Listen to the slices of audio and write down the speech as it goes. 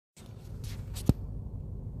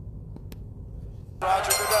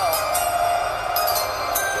Roger Goodell.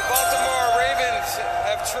 The Baltimore Ravens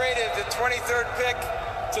have traded the 23rd pick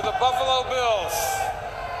to the Buffalo Bills.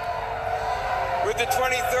 With the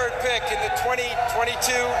 23rd pick in the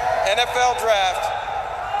 2022 NFL Draft,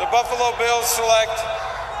 the Buffalo Bills select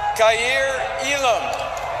Kaiir Elam,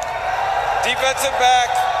 defensive back,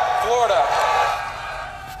 Florida.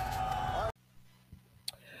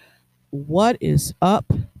 What is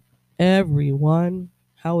up, everyone?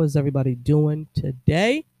 How is everybody doing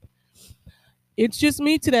today? It's just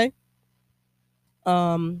me today.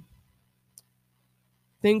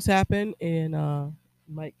 Things happen, and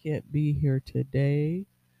Mike can't be here today.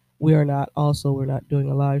 We're not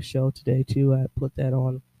doing a live show today too. I put that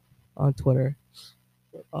on Twitter.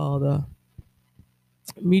 All the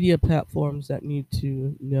media platforms that need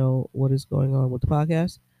to know what is going on with the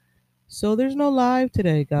podcast. So there's no live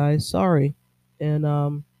today, guys. Sorry.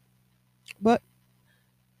 And but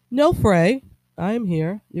no fray. I am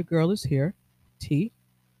here. Your girl is here. T.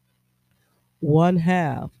 One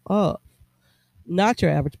half of Not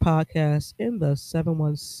Your Average Podcast in the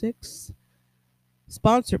 716.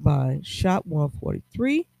 Sponsored by Shop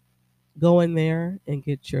 143. Go in there and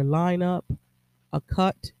get your lineup, a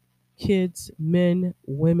cut, kids, men,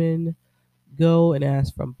 women. Go and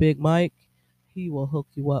ask from Big Mike. He will hook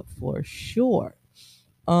you up for sure.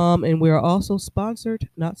 And we are also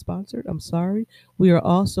we are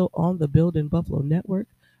also on the Build in Buffalo Network.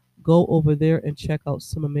 Go over there and check out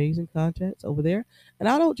some amazing content over there. And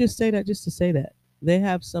I don't just say that just to say that. They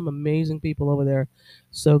have some amazing people over there.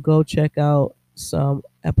 So go check out some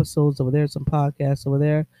episodes over there, some podcasts over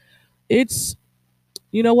there. It's,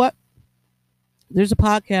 you know what? There's a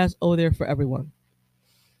podcast over there for everyone.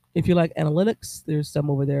 If you like analytics, there's some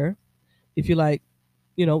over there. If you like,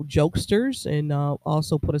 jokesters, and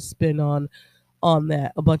also put a spin on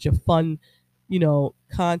that, a bunch of fun,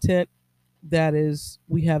 content.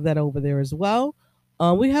 We have that over there as well.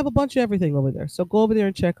 We have a bunch of everything over there. So go over there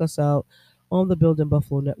and check us out on the Build in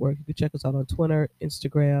Buffalo Network. You can check us out on Twitter,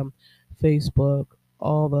 Instagram, Facebook,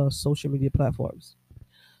 all the social media platforms.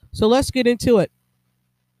 So let's get into it.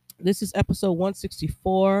 This is episode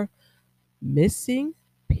 164, Missing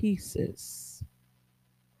Pieces.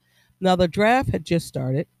 Now, the draft had just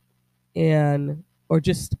started or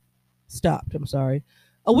just stopped,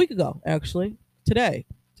 a week ago, actually, today,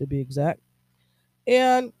 to be exact.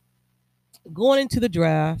 And going into the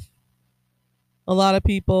draft, a lot of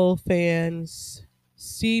people, fans,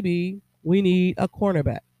 CB, we need a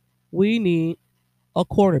cornerback. We need a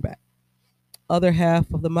quarterback. Other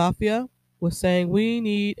half of the mafia was saying we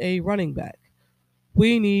need a running back.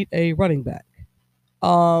 We need a running back.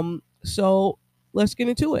 So let's get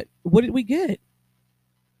into it. What did we get?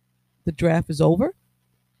 The draft is over.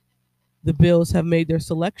 The Bills have made their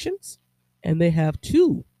selections, and they have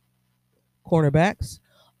 2 cornerbacks,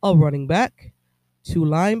 a running back, 2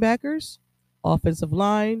 linebackers, offensive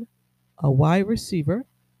line, a wide receiver,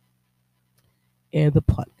 and the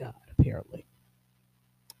punt god, apparently.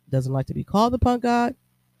 Doesn't like to be called the punt god,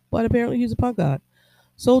 but apparently he's a punt god.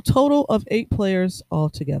 So total of 8 players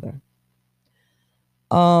altogether.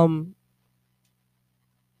 I'm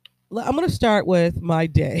going to start with my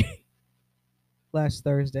day last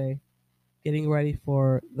Thursday, getting ready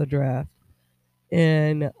for the draft,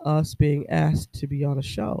 and us being asked to be on a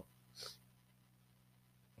show.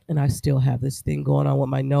 And I still have this thing going on with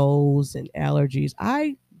my nose and allergies.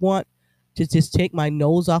 I want to just take my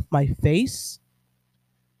nose off my face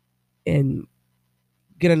and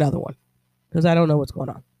get another one because I don't know what's going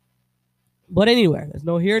on. But anyway, there's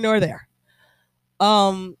no here nor there.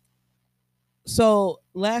 So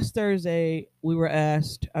last Thursday, we were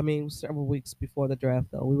asked, several weeks before the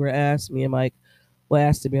draft, though, me and Mike were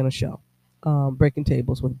asked to be on a show, Breaking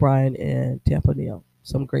Tables with Brian and Tampa Neal,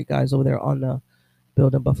 some great guys over there on the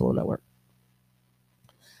Build in Buffalo Network.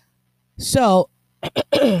 So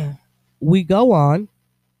we go on,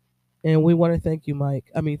 and we want to thank you,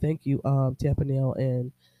 thank you, Tampa Neal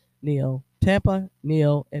and Neal. Tampa,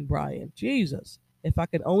 Neal, and Brian. Jesus, if I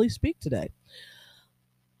could only speak today.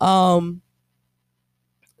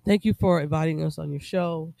 Thank you for inviting us on your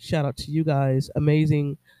show. Shout out to you guys.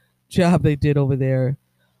 Amazing job they did over there.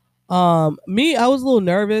 I was a little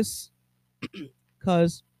nervous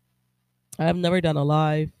because I've never done a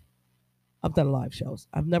live. I've done live shows.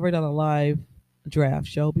 I've never done a live draft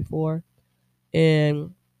show before,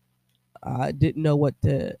 and I didn't know what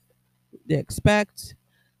to expect.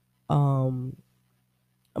 My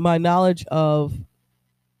knowledge of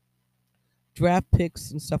draft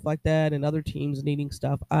picks and stuff like that and other teams needing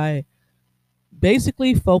stuff, I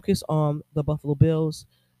basically focus on the Buffalo Bills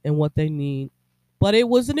and what they need. But it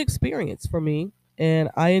was an experience for me, and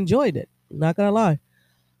I enjoyed it. Not gonna lie.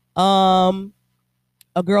 Um,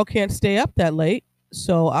 a girl can't stay up that late,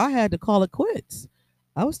 so I had to call it quits.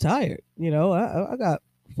 I was tired. I got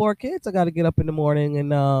 4 kids. I got to get up in the morning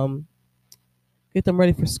and get them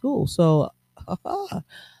ready for school. So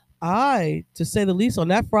I, to say the least, on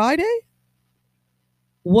that Friday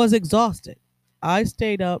was exhausted. I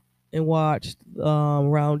stayed up and watched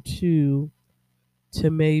round two to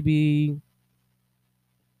maybe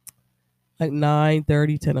like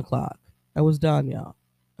 9:30, 10 o'clock. I was done, y'all.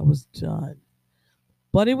 I was done.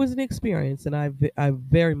 But it was an experience, and I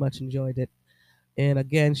very much enjoyed it. And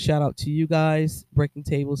again, shout out to you guys, Breaking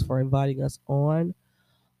Tables, for inviting us on.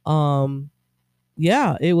 Um,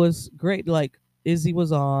 yeah, it was great. Like Izzy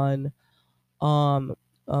was on, um,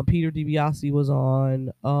 Peter DiBiase was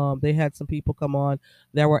on. They had some people come on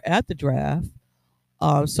that were at the draft.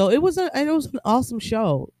 So it was an awesome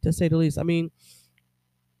show, to say the least. I mean,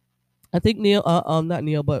 I think Neil, not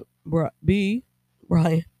Neil, but Brian,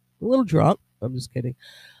 a little drunk. I'm just kidding.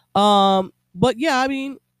 But yeah, I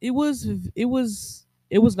mean, it was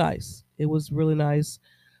nice. It was really nice.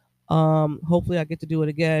 Hopefully I get to do it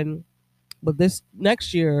again. But this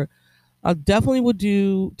next year, I definitely would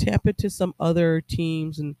tap into some other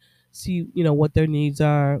teams and see, what their needs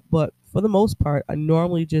are. But for the most part, I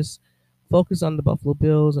normally just focus on the Buffalo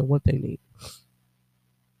Bills and what they need.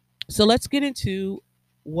 So let's get into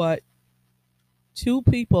what two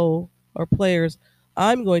people or players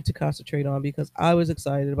I'm going to concentrate on because I was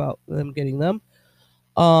excited about them getting them.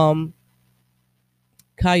 Um,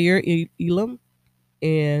 Elam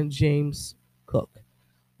and James Cook,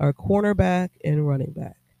 our cornerback and running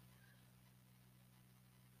back.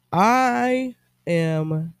 I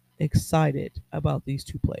am excited about these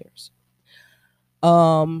two players.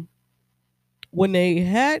 Um, when they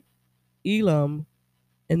had Elam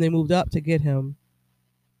and they moved up to get him,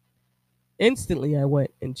 instantly I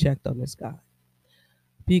went and checked on this guy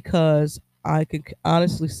because I can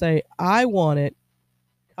honestly say I wanted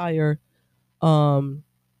Kyler um,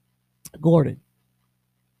 Gordon.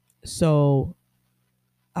 So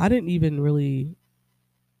I didn't even really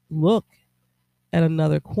look at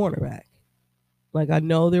another cornerback. Like I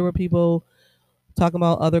know there were people talking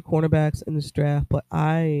about other cornerbacks in this draft, but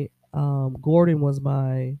I Gordon was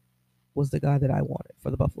the guy that I wanted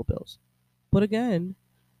for the Buffalo Bills. But again,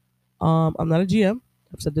 I'm not a GM.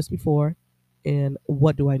 I've said this before, and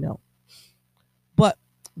what do I know? But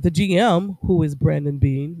the GM, who is Brandon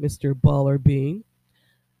Beane, Mr. Baller Beane,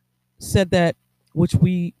 said that which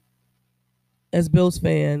we as Bills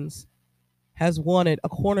fans has wanted a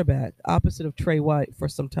cornerback opposite of Trey White for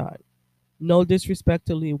some time. No disrespect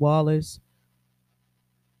to Lee Wallace,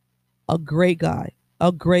 a great guy,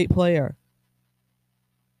 a great player,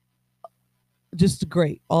 just a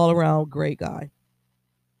great all around great guy.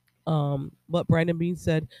 But Brandon Beane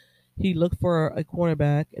said he looked for a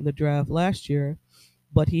cornerback in the draft last year,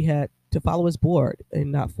 but he had to follow his board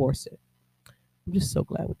and not force it. I'm just so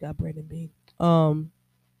glad we got Brandon Beane.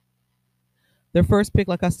 Their first pick,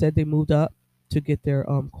 like I said, they moved up to get their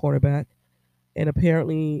cornerback, and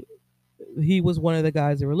apparently he was one of the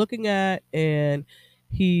guys they were looking at, and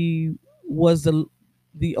he was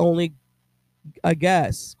the only, I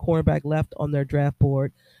guess, cornerback left on their draft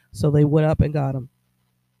board, so they went up and got him.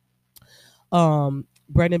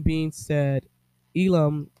 Brandon Beane said,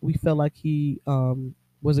 Elam, we felt like he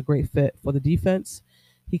was a great fit for the defense.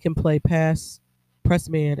 He can play pass, press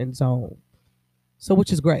man, and zone. So,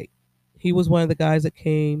 which is great. He was one of the guys that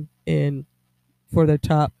came in for their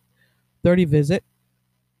top 30 visit.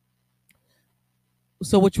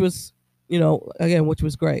 So, which was, again, which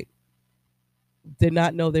was great. Did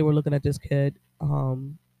not know they were looking at this kid, but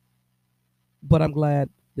I'm glad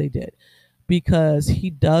they did because he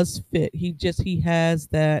does fit. He has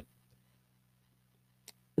that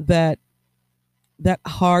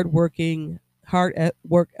hard work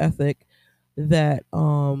ethic, that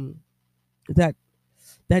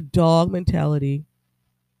that dog mentality.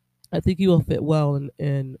 I think he will fit well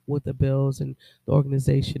in with the Bills and the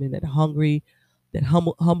organization, and that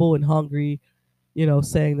humble and hungry,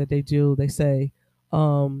 saying that they say.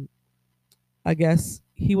 Um, I guess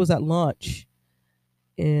he was at lunch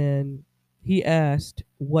and he asked,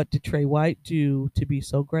 "What did Trey White do to be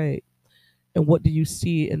so great? And what do you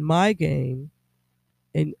see in my game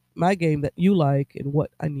that you like, and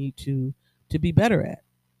what I need to be better at?"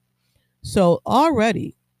 So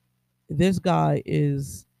already, this guy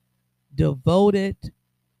is devoted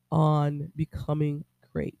on becoming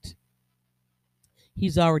great.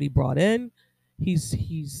 He's already brought in. He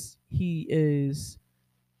is.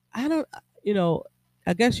 I don't. You know.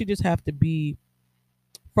 I guess you just have to be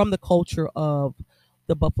from the culture of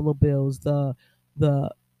the Buffalo Bills, the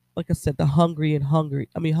like I said, the hungry and hungry.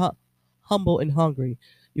 I mean, humble and hungry.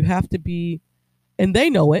 You have to be, and they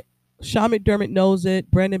know it. Sean McDermott knows it.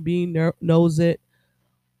 Brandon Beane knows it.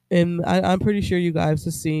 And I'm pretty sure you guys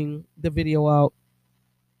have seen the video out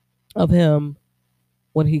of him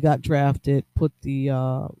when he got drafted. Put the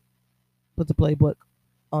playbook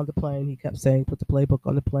on the plane. He kept saying, "Put the playbook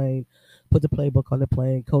on the plane. Put the playbook on the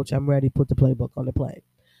plane. Coach, I'm ready. Put the playbook on the plane."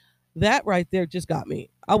 That right there just got me.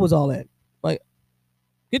 I was all in. Like,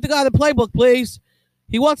 get the guy the playbook, please.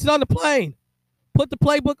 He wants it on the plane. Put the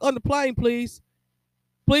playbook on the plane, please.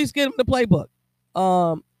 Please get him the playbook.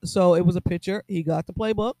 So it was a picture. He got the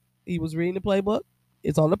playbook. He was reading the playbook.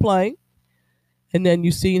 It's on the plane. And then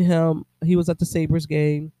you seen him. He was at the Sabres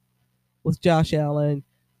game with Josh Allen,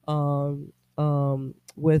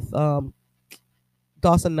 with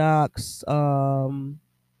Dawson Knox. Who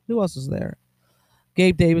else was there?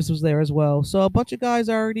 Gabe Davis was there as well. So a bunch of guys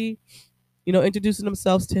already, introducing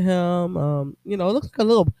themselves to him. It looks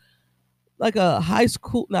like a high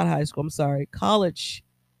school, not high school. I'm sorry, college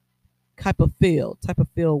type of feel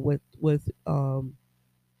with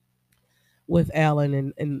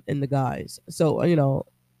Allen and the guys. So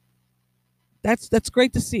that's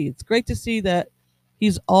great to see. It's great to see that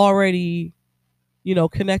he's already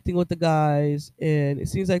connecting with the guys, and it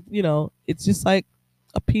seems like it's just like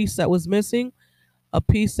a piece that was missing, a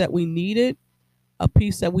piece that we needed, a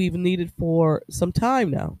piece that we've needed for some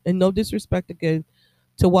time now. And no disrespect again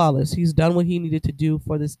to Wallace. He's done what he needed to do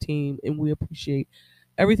for this team, and we appreciate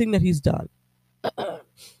everything that he's done.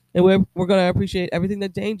 And we're going to appreciate everything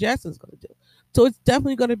that Dane Jackson's going to do. So it's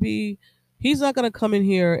definitely going to be, he's not going to come in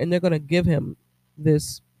here and they're going to give him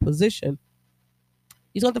this position.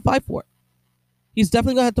 He's going to have to fight for it. He's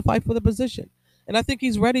definitely going to have to fight for the position. And I think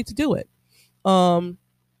he's ready to do it.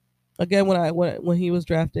 Again, when he was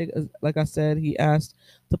drafted, like I said, he asked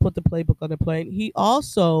to put the playbook on the plane. He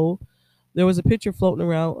also, there was a picture floating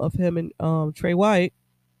around of him and Trey White,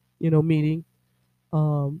 meeting.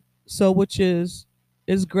 So which is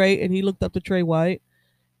great. And he looked up to Trey White.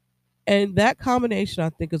 And that combination, I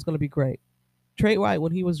think, is going to be great. Trey White,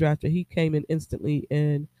 when he was drafted, he came in instantly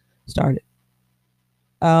and started.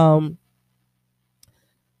 Keelam,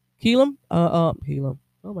 Elam.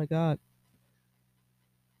 Oh my God.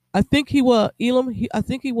 I think he will. Elam. I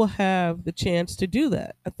think he will have the chance to do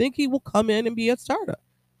that. I think he will come in and be a starter.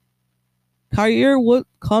 Kaiir would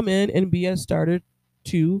come in and be a starter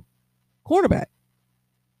to cornerback.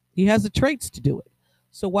 He has the traits to do it.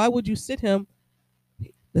 So why would you sit him?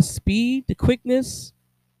 The speed, the quickness,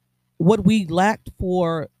 what we lacked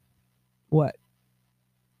for,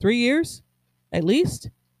 3 years, at least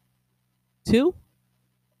 2.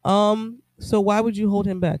 So why would you hold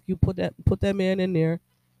him back? You put that man in there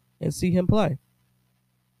and see him play.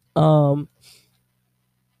 So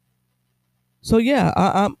yeah,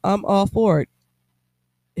 I'm all for it.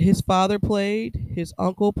 His father played, his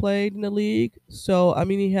uncle played in the league, so I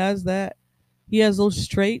mean he has that. He has those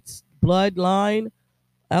traits, bloodline,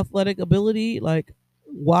 athletic ability. Like,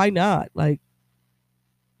 why not? Like,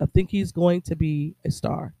 I think he's going to be a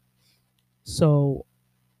star. So,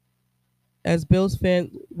 as Bills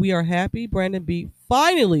fans, we are happy. Brandon B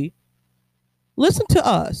finally listen to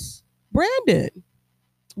us. Brandon,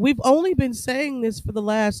 we've only been saying this for the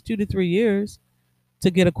last 2 to 3 years to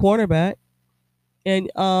get a cornerback. And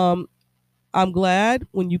I'm glad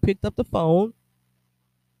when you picked up the phone.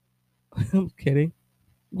 I'm kidding.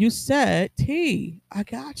 You said, T, I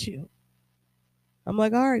got you. I'm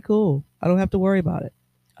like, all right, cool. I don't have to worry about it.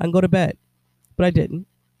 I can go to bed. But I didn't.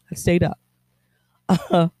 I stayed up.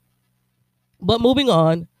 But moving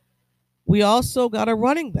on, we also got a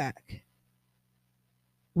running back.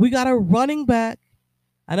 We got a running back.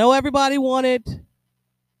 I know everybody wanted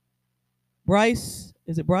Bryce.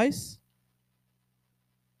 Is it Bryce?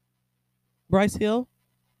 Bryce Hill?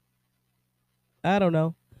 I don't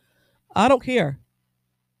know. I don't care.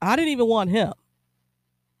 I didn't even want him.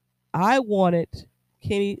 I wanted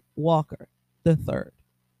Kenny Walker the third.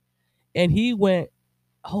 And he went,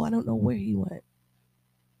 I don't know where he went.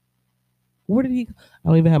 Where did he? I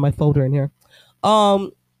don't even have my folder in here.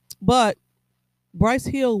 But Bryce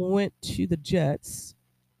Hill went to the Jets.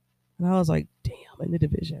 And I was like, damn, in the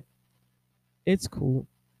division. It's cool.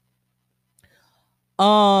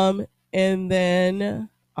 And then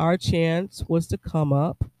our chance was to come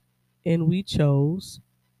up, and we chose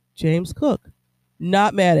James Cook.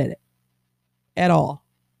 Not mad at it at all.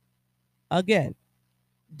 Again,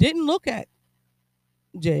 didn't look at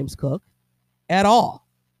James Cook at all.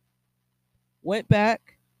 Went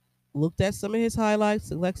back, looked at some of his highlights,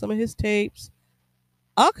 select some of his tapes.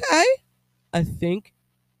 Okay, I think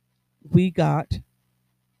we got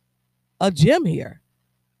a gem here.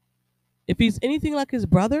 If he's anything like his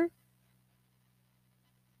brother,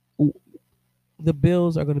 the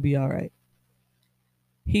Bills are going to be all right.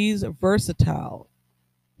 He's versatile.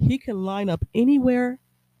 He can line up anywhere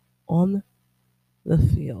on the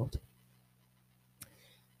field.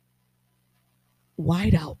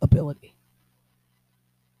 Wideout ability.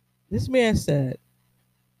 This man said,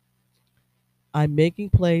 I'm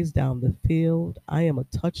making plays down the field. I am a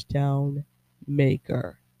touchdown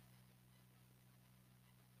maker.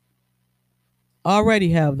 Already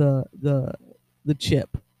have the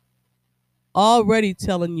chip. Already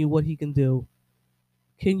telling you what he can do.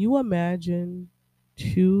 Can you imagine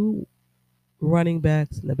 2 running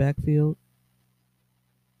backs in the backfield?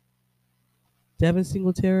 Devin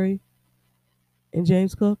Singletary and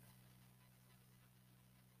James Cook?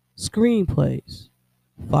 Screenplays.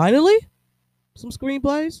 Finally? Some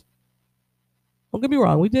screenplays? Don't get me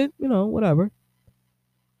wrong, we did, whatever.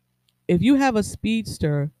 If you have a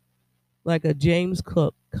speedster like a James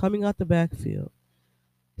Cook coming out the backfield,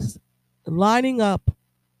 lining up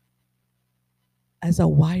as a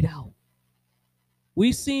wideout.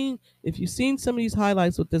 If you've seen some of these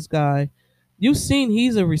highlights with this guy, you've seen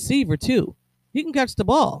he's a receiver too. He can catch the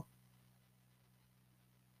ball.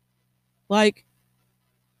 Like,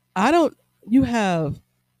 you have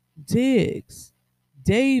Diggs,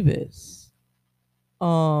 Davis,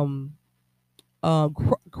 Crowder,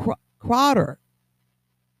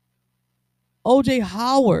 OJ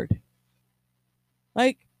Howard.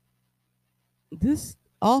 Like, this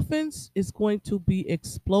offense is going to be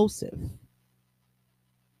explosive.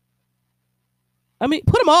 I mean,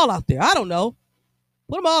 put them all out there. I don't know.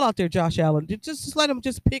 Put them all out there, Josh Allen. Just let them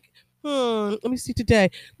just pick. Let me see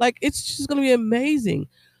today. Like, it's just going to be amazing.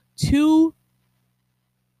 2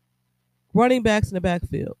 running backs in the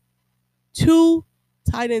backfield. 2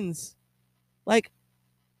 tight ends. Like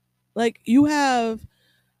you have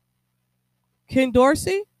Ken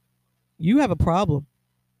Dorsey, you have a problem.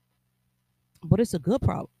 But it's a good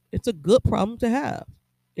problem. It's a good problem to have.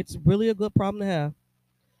 It's really a good problem to have.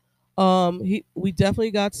 We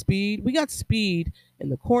definitely got speed. We got speed in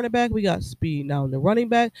the cornerback. We got speed now in the running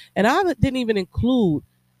back. And I didn't even include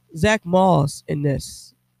Zach Moss in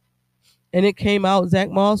this. And it came out, Zach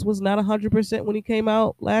Moss was not 100% when he came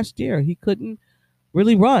out last year. He couldn't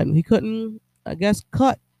really run. He couldn't, I guess,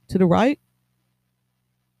 cut to the right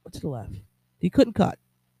or to the left. He couldn't cut.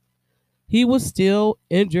 He was still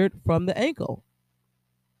injured from the ankle.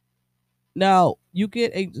 Now, you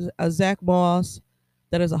get a Zach Moss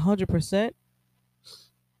that is 100%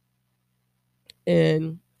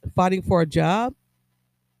 and fighting for a job.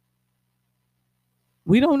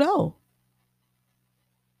 We don't know.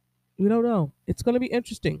 We don't know. It's going to be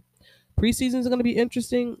interesting. Preseason is going to be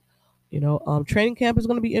interesting. Training camp is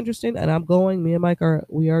going to be interesting, and I'm going. Me and Mike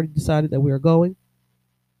we already decided that we are going.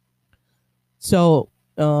 So,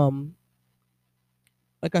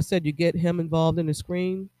 like I said, you get him involved in the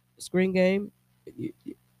screen game.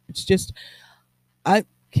 It's just,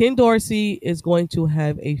 Ken Dorsey is going to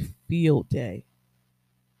have a field day.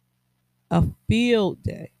 A field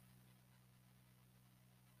day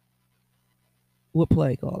with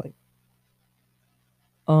play calling.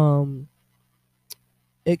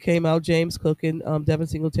 It came out James Cook and Devin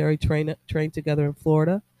Singletary trained together in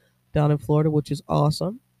Florida, down in Florida, which is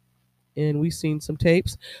awesome. And we've seen some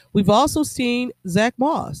tapes. We've also seen Zach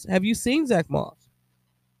Moss. Have you seen Zach Moss?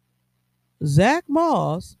 Zach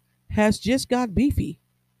Moss has just got beefy.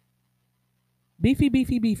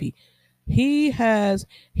 Beefy. He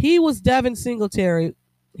was Devin Singletary.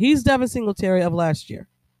 He's Devin Singletary of last year.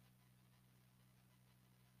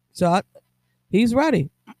 So he's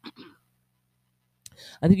ready.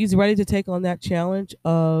 I think he's ready to take on that challenge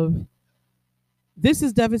of, this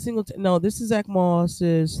is Devin Singletary. No, this is Zach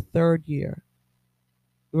Moss's 3rd year.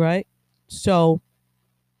 Right? So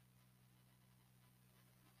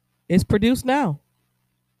it's produced now.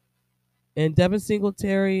 And Devin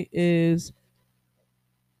Singletary is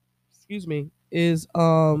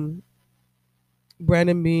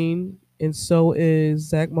Brandon Beane, and so is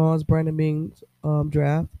Zach Moss, Brandon Beane's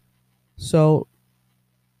draft. So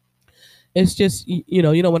it's just, you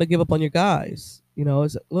don't want to give up on your guys.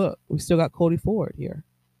 Look, we still got Cody Ford here.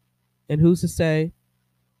 And who's to say?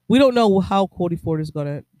 We don't know how Cody Ford is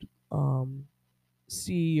going to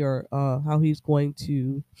see or how he's going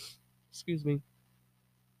to,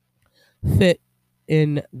 fit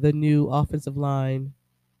in the new offensive line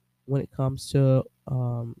when it comes to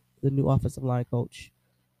the new offensive line coach.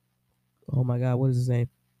 Oh my God, what is his name?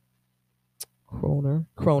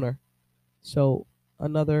 Kroner. So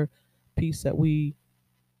another piece that we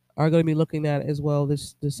are going to be looking at as well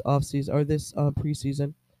this offseason or this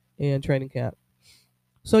preseason and training camp.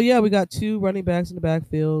 So yeah, we got 2 running backs in the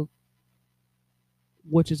backfield,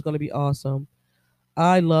 which is going to be awesome.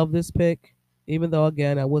 I love this pick, even though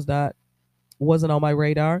again I wasn't on my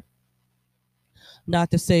radar.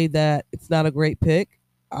 Not to say that it's not a great pick.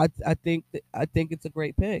 I think it's a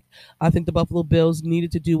great pick. I think the Buffalo Bills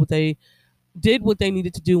needed to do what they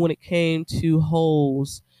needed to do when it came to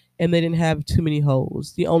holes, and they didn't have too many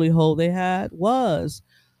holes. The only hole they had was,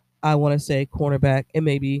 I want to say, cornerback and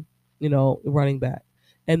maybe running back,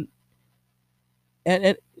 and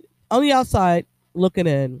and on the outside looking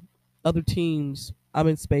in, other teams, I'm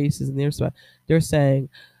in spaces, and they're saying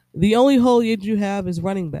the only hole you have is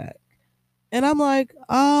running back, and I'm like,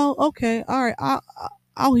 oh, okay, all right,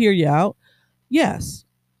 I'll hear you out. Yes,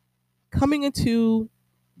 coming into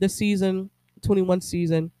the season, 21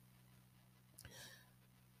 season,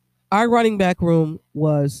 our running back room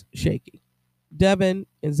was shaky. Devin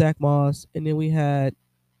and Zach Moss, and then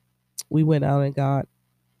we went out and got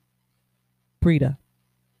Breida,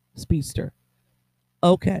 speedster.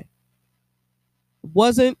 Okay,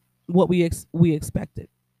 wasn't what we expected.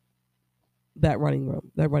 That running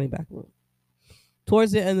back room.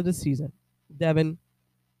 Towards the end of the season, Devin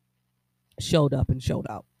showed up and showed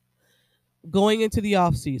out. Going into the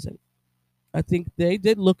off season, I think they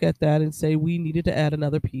did look at that and say we needed to add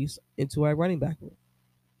another piece into our running back room.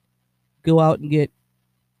 Go out and get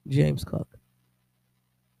James Cook.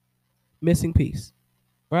 Missing piece,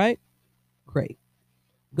 right? Great.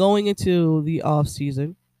 Going into the off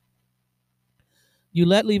season, you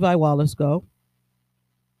let Levi Wallace go.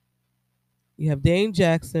 You have Dane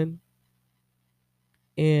Jackson,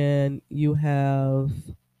 and you have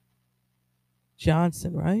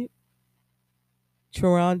Johnson, right?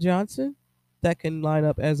 Teron Johnson, that can line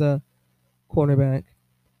up as a cornerback.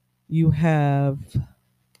 You have,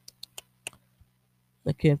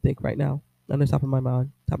 I can't think right now on the top of my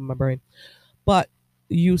mind, top of my brain. But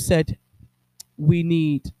you said we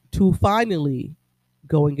need to finally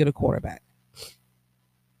go and get a cornerback.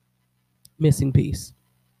 Missing piece.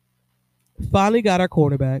 Finally got our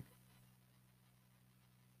cornerback.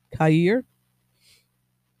 Kaiir,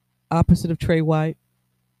 opposite of Trey White.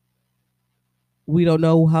 We don't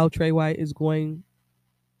know how Trey White is going,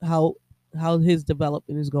 how his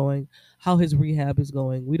development is going, how his rehab is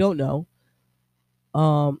going. We don't know.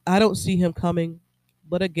 I don't see him coming,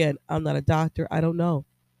 but again, I'm not a doctor. I don't know.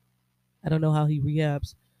 I don't know how he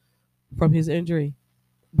rehabs from his injury,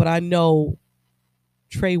 but I know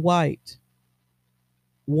Trey White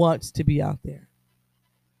wants to be out there.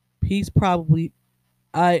 He's probably,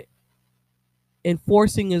 I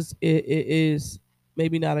enforcing is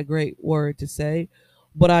maybe not a great word to say,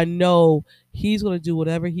 but I know he's going to do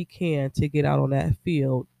whatever he can to get out on that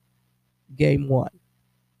field game one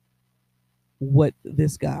with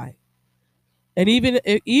this guy. And even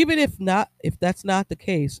if that's not the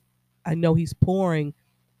case, I know he's pouring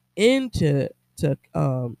into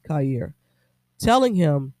Kaiir, telling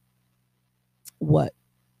him what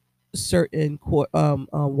certain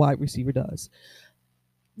wide receiver does.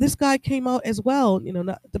 This guy came out as well,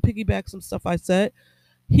 not to piggyback some stuff I said.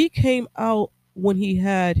 He came out when he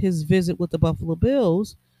had his visit with the Buffalo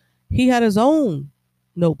Bills. He had his own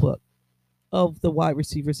notebook of the wide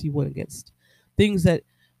receivers he went against, things that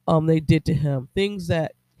they did to him, things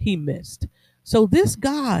that he missed. So this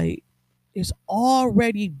guy is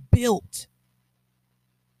already built.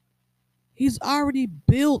 He's already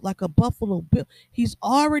built like a Buffalo Bill. He's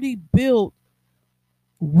already built.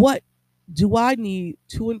 What do I need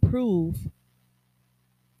to improve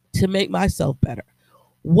to make myself better?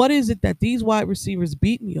 What is it that these wide receivers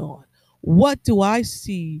beat me on? What do I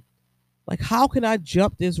see? Like, how can I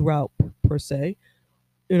jump this route per se?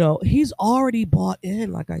 He's already bought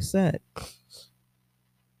in, like I said.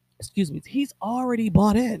 Excuse me. He's already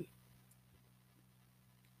bought in.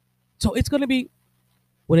 So it's going to be,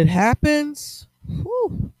 when it happens,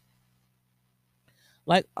 whew,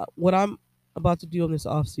 like what I'm about to do in this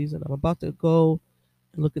off season, I'm about to go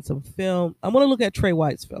and look at some film. I'm going to look at Trey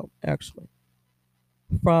White's film, actually,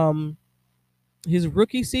 from his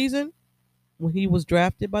rookie season when he was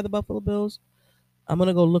drafted by the Buffalo Bills. I'm going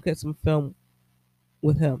to go look at some film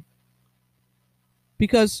with him.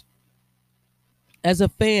 Because as a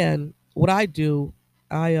fan, what I do,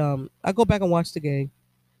 I go back and watch the game,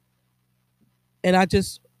 and I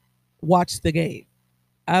just watch the game.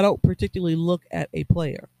 I don't particularly look at a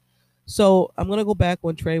player. So I'm gonna go back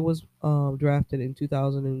when Trey was drafted in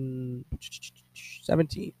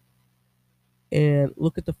 2017, and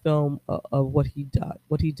look at the film of what he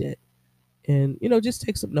did, and just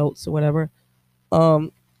take some notes or whatever.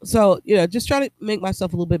 So just try to make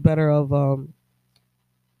myself a little bit better of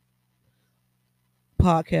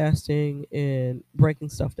podcasting and breaking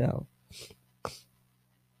stuff down.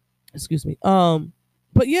 Excuse me.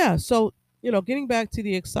 But yeah, so getting back to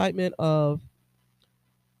the excitement of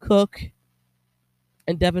Cook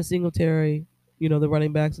and Devin Singletary, the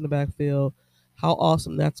running backs in the backfield, how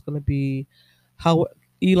awesome that's going to be. How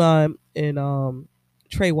Eli and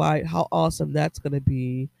Trey White, how awesome that's going to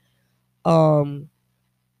be.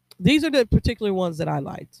 These are the particular ones that I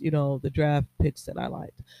liked, the draft picks that I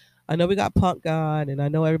liked. I know we got Punt God, and I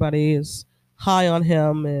know everybody is high on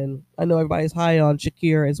him, and I know everybody's high on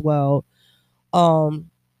Shakir as well,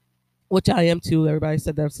 which I am too. Everybody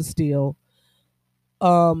said that's a steal.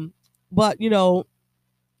 But,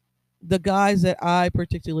 the guys that I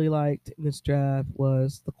particularly liked in this draft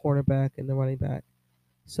was the cornerback and the running back.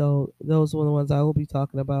 So those were the ones I will be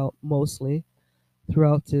talking about mostly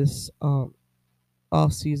throughout this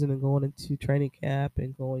off season and going into training camp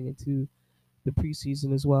and going into the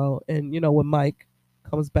preseason as well. And when Mike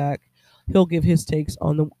comes back, he'll give his takes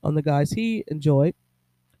on the guys he enjoyed.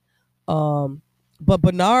 But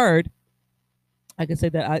Bernard, I can say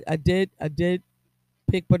that I did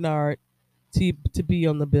pick Bernard to be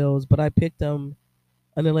on the Bills, but I picked him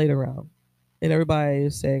in the later round. And everybody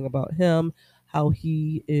is saying about him how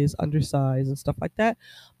he is undersized and stuff like that.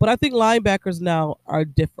 But I think linebackers now are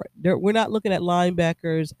different. We're not looking at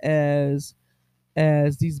linebackers as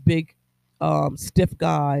these big stiff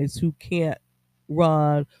guys who can't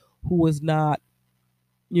run, who is not,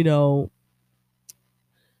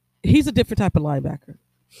 he's a different type of linebacker.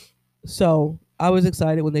 So I was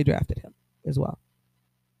excited when they drafted him as well.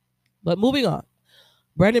 But moving on,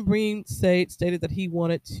 Brandon Breen stated that he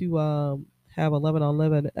wanted to have 11 on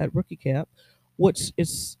 11 at rookie camp, which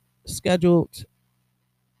is scheduled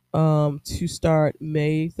to start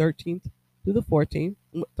May 13th through the 14th,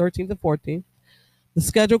 13th to 14th. The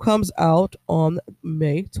schedule comes out on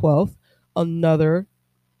May 12th, another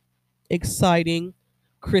exciting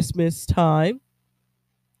Christmas time.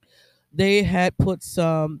 They had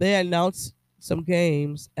announced some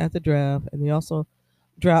games at the draft, and they also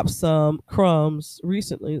dropped some crumbs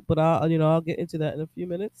recently, but I'll get into that in a few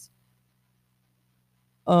minutes.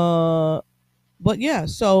 But yeah,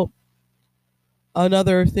 so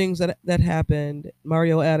another things that happened,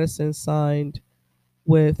 Mario Addison signed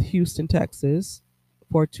with Houston, Texas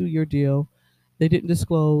for a 2-year deal. They didn't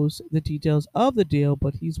disclose the details of the deal,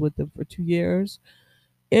 but he's with them for 2 years.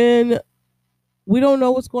 And we don't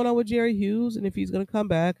know what's going on with Jerry Hughes and if he's going to come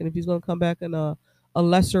back and if he's going to come back in a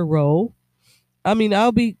lesser role. I mean,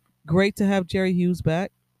 I'll be great to have Jerry Hughes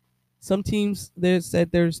back. Some teams, there's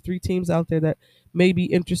 3 teams out there that may be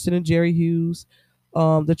interested in Jerry Hughes,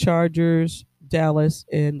 the Chargers, Dallas,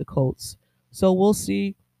 and the Colts. So we'll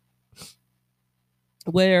see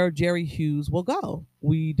where Jerry Hughes will go.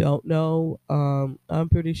 We don't know. I'm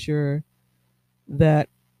pretty sure that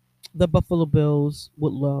the Buffalo Bills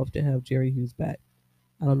would love to have Jerry Hughes back.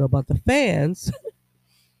 I don't know about the fans,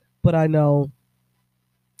 but I know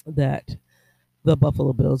that the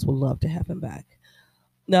Buffalo Bills would love to have him back.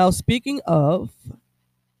 Now, speaking of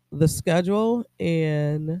the schedule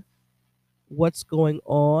and what's going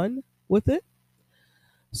on with it,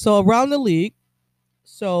 so around the league,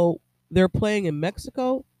 so they're playing in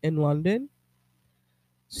Mexico and London.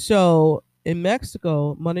 So in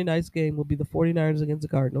Mexico, Monday night's game will be the 49ers against the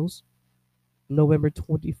Cardinals, November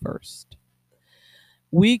 21st.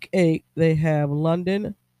 Week 8, they have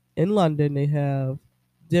London. In London, they have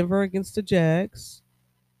Denver against the Jags,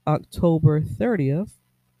 October 30th.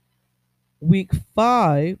 Week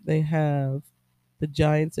 5, they have the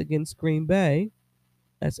Giants against Green Bay.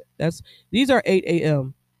 These are 8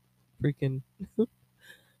 a.m. freaking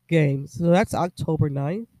games. So that's October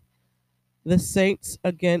 9th. The Saints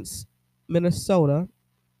against Minnesota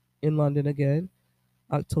in London again,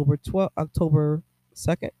 October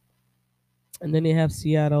 2nd. And then they have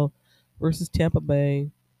Seattle versus Tampa Bay,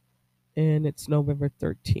 and it's November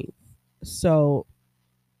 13th. So,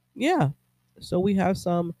 yeah. So we have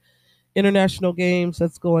some international games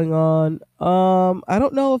that's going on. I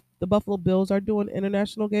don't know if the Buffalo Bills are doing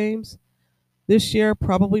international games this year.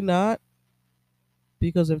 Probably not,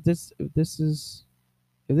 because if this is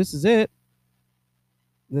it,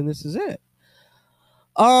 then this is it.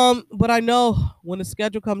 But I know when the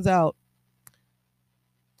schedule comes out,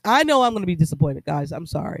 I know I'm going to be disappointed, guys. I'm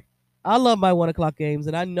sorry. I love my 1:00 games,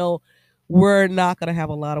 and I know we're not going to have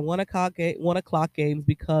a lot of 1:00 games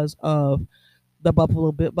because of the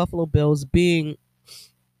Buffalo Bills being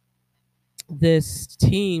this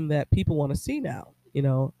team that people want to see now.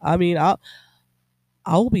 I mean,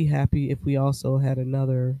 I'll be happy if we also had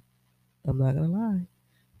another, I'm not going to lie,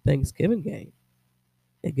 Thanksgiving game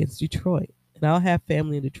against Detroit. And I'll have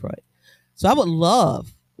family in Detroit. So I would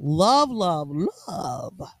love, love, love,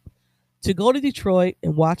 love to go to Detroit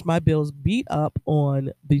and watch my Bills beat up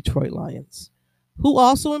on Detroit Lions, who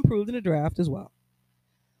also improved in the draft as well.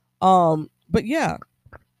 But yeah,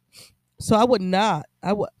 so I would not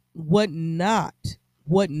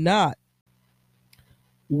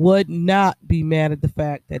be mad at the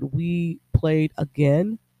fact that we played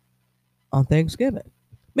again on Thanksgiving.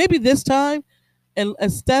 Maybe this time, and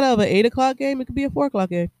instead of an 8 o'clock game, it could be a 4 o'clock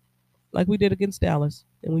game, like we did against Dallas,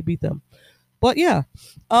 and we beat them. But yeah,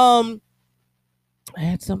 I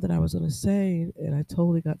had something I was gonna say, and I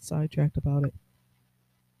totally got sidetracked about it.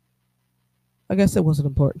 I guess it wasn't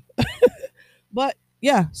important. But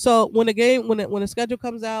yeah, so when the schedule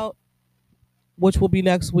comes out, which will be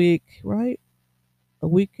next week, right? A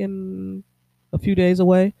week and a few days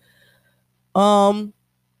away. I'll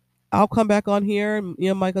come back on here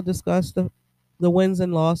and Michael discuss the wins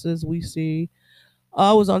and losses we see.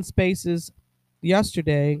 I was on Spaces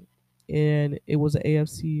yesterday, and it was an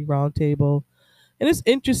AFC roundtable, and it's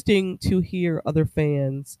interesting to hear other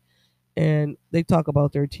fans, and they talk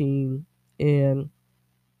about their team and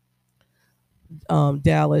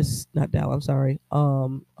Dallas, not Dallas. I'm sorry.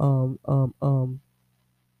 I'm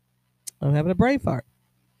having a brain fart.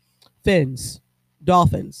 Fins,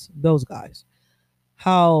 Dolphins, those guys.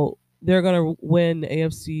 How they're gonna win the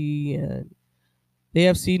AFC, and the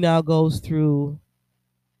AFC now goes through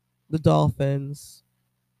the Dolphins,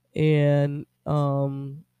 and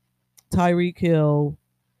Tyreek Hill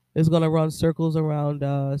is gonna run circles around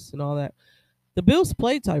us and all that. The Bills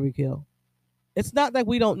played Tyreek Hill. It's not that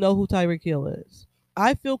we don't know who Tyreek Hill is.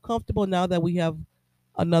 I feel comfortable now that we have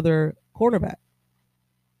another cornerback.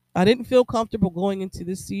 I didn't feel comfortable going into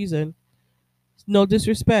this season. No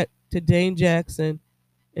disrespect to Dane Jackson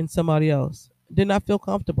and somebody else. Did not feel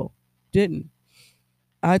comfortable. Didn't.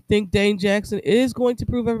 I think Dane Jackson is going to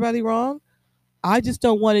prove everybody wrong. I just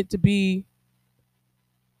don't want it to be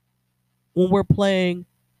when we're playing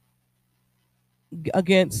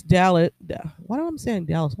against Dallas. Why am I saying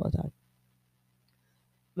Dallas all the time?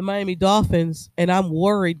 The Miami Dolphins, and I'm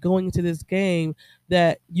worried going into this game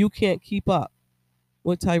that you can't keep up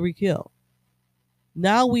with Tyreek Hill.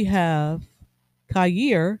 Now we have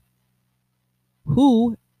Kaiir,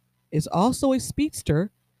 who is also a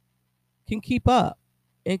speedster, can keep up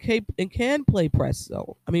and can play press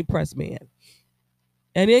man,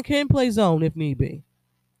 and then can play zone if need be.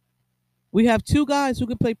 We have two guys who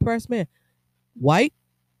can play press man, White,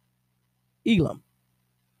 Elam.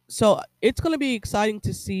 So it's going to be exciting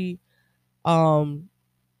to see.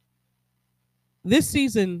 This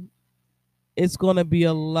season, it's going to be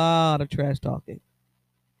a lot of trash talking.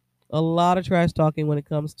 A lot of trash talking when it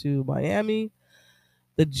comes to Miami.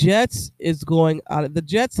 The Jets is going out. The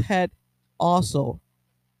Jets had also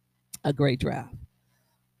a great draft,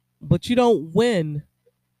 but you don't win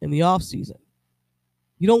in the offseason.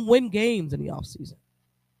 You don't win games in the offseason,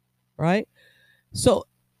 right? So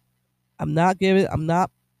I'm not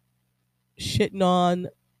shitting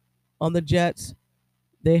on the Jets.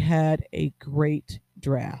 They had a great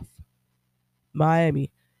draft. Miami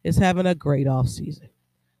is having a great offseason.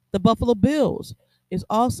 The Buffalo Bills is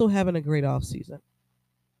also having a great offseason.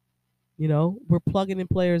 We're plugging in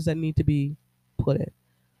players that need to be put in.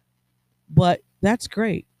 But that's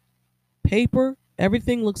great. Paper,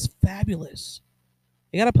 everything looks fabulous.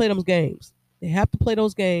 They got to play those games. They have to play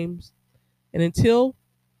those games. And until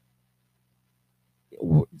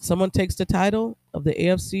someone takes the title of the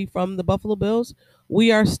AFC from the Buffalo Bills,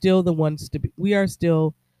 we are still the ones to be. We are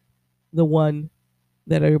still the one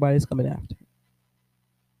that everybody's coming after.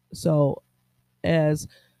 So, as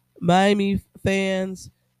Miami fans,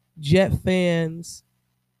 Jet fans,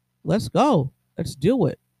 let's go. Let's do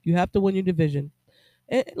it. You have to win your division.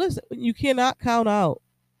 And listen, you cannot count out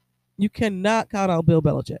Bill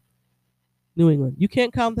Belichick, New England. You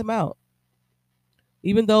can't count them out.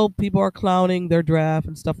 Even though people are clowning their draft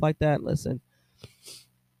and stuff like that, listen.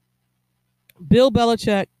 Bill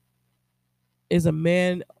Belichick is a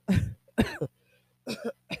man,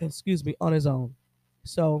 excuse me, on his own.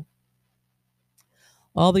 So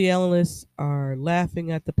all the analysts are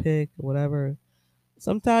laughing at the pick or whatever.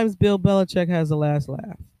 Sometimes Bill Belichick has the last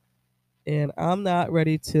laugh. And I'm not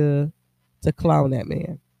ready to clown that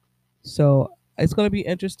man. So it's going to be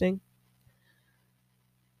interesting.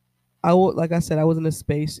 Like I said, I was in a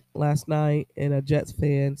space last night, and a Jets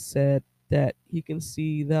fan said that he can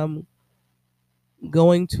see them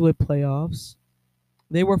going to a playoffs.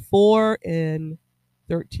 They were 4-13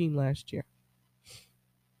 last year,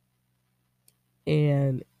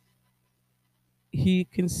 and he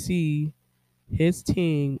can see his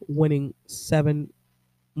team winning 7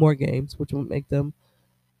 more games, which would make them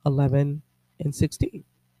 11 and 16.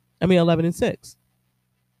 I mean 11 and 6.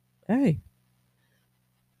 Hey,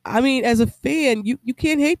 I mean, as a fan, you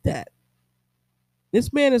can't hate that.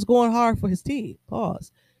 This man is going hard for his team.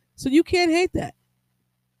 Pause. So you can't hate that.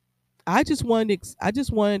 I just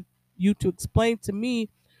wanted you to explain to me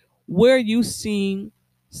where you seen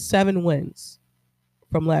 7 wins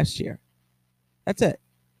from last year. That's it.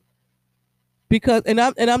 Because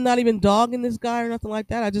I'm not even dogging this guy or nothing like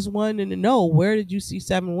that. I just wanted to know, where did you see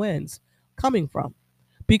 7 wins coming from?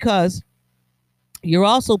 Because you're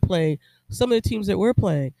also playing some of the teams that we're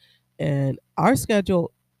playing, and our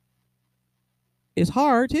schedule is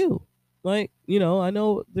hard too. Like, I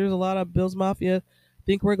know there's a lot of Bills Mafia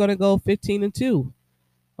think we're gonna go 15-2.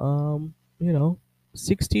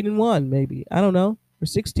 16-1 maybe. I don't know. Or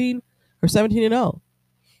 16 or 17-0.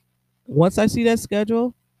 Once I see that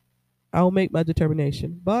schedule, I'll make my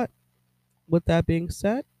determination. But with that being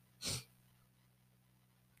said,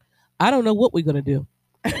 I don't know what we're gonna do.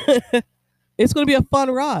 It's gonna be a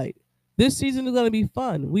fun ride. This season is gonna be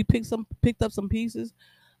fun. We picked up some pieces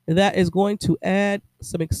that is going to add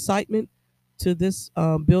some excitement to this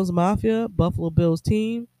Bills Mafia Buffalo Bills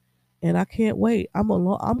team, and I can't wait. I'm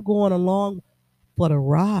going along for the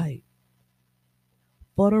ride.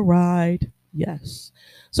 For the ride, yes.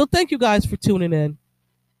 So thank you guys for tuning in.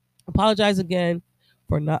 Apologize again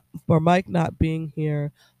for Mike not being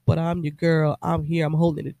here, but I'm your girl. I'm here. I'm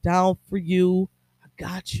holding it down for you. I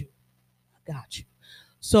got you. I got you.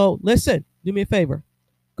 So listen, do me a favor.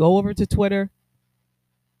 Go over to Twitter.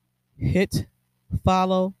 Hit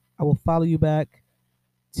follow. I will follow you back.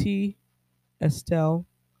 T Estelle,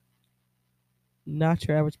 Not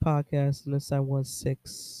Your Average Podcast, in the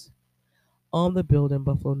 716 on the Building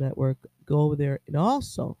Buffalo Network. Go over there and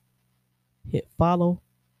also hit follow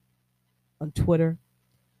on Twitter.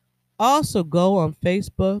 Also go on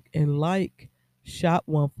Facebook and like Shop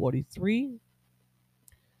 143.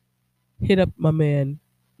 Hit up my man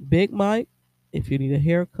Big Mike if you need a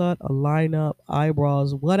haircut, a lineup,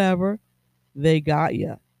 eyebrows, whatever. They got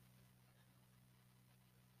you.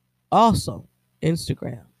 Also,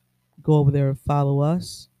 Instagram. Go over there and follow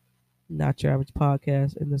us. Not Your Average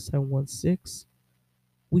Podcast in the 716.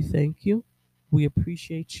 We thank you. We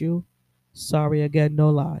appreciate you. Sorry again, no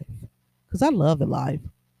live. Because I love the live.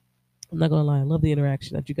 I'm not going to lie. I love the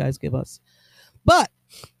interaction that you guys give us. But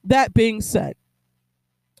that being said,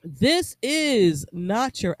 this is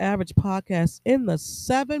Not Your Average Podcast in the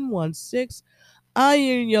 716. I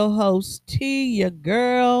am your host, T, your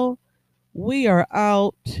girl. We are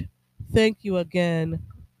out. Thank you again.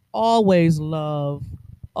 Always love.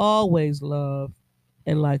 Always love.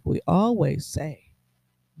 And like we always say,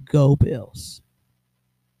 go Bills.